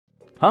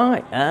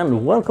Hi,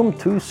 and welcome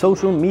to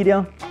Social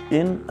Media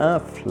in a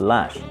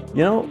Flash.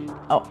 You know,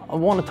 I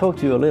want to talk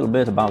to you a little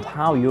bit about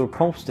how you're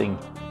posting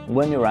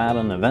when you're at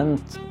an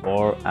event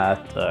or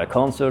at a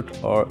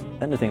concert or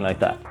anything like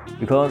that.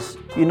 Because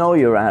you know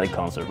you're at a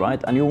concert,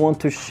 right? And you want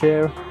to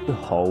share the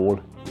whole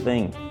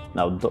thing.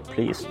 Now,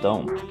 please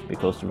don't,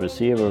 because the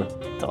receiver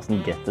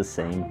doesn't get the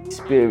same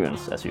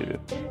experience as you do.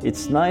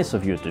 It's nice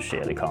of you to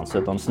share the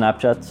concert on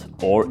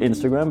Snapchat or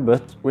Instagram,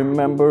 but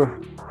remember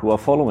who are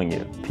following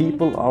you.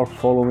 People are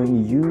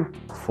following you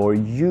for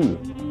you,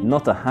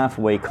 not a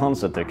halfway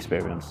concert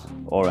experience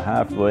or a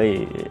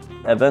halfway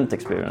event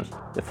experience.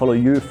 They follow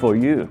you for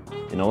you.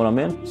 You know what I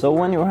mean? So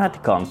when you're at a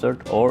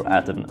concert or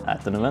at an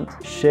event,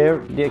 share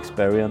the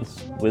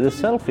experience with a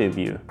selfie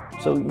view.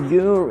 So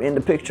you're in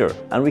the picture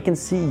and we can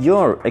see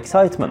your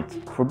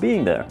excitement for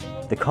being there.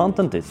 The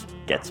content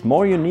gets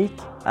more unique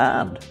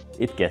and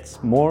it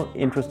gets more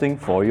interesting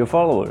for your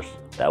followers.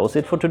 That was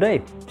it for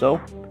today. So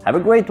have a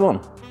great one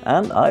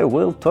and I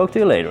will talk to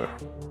you later.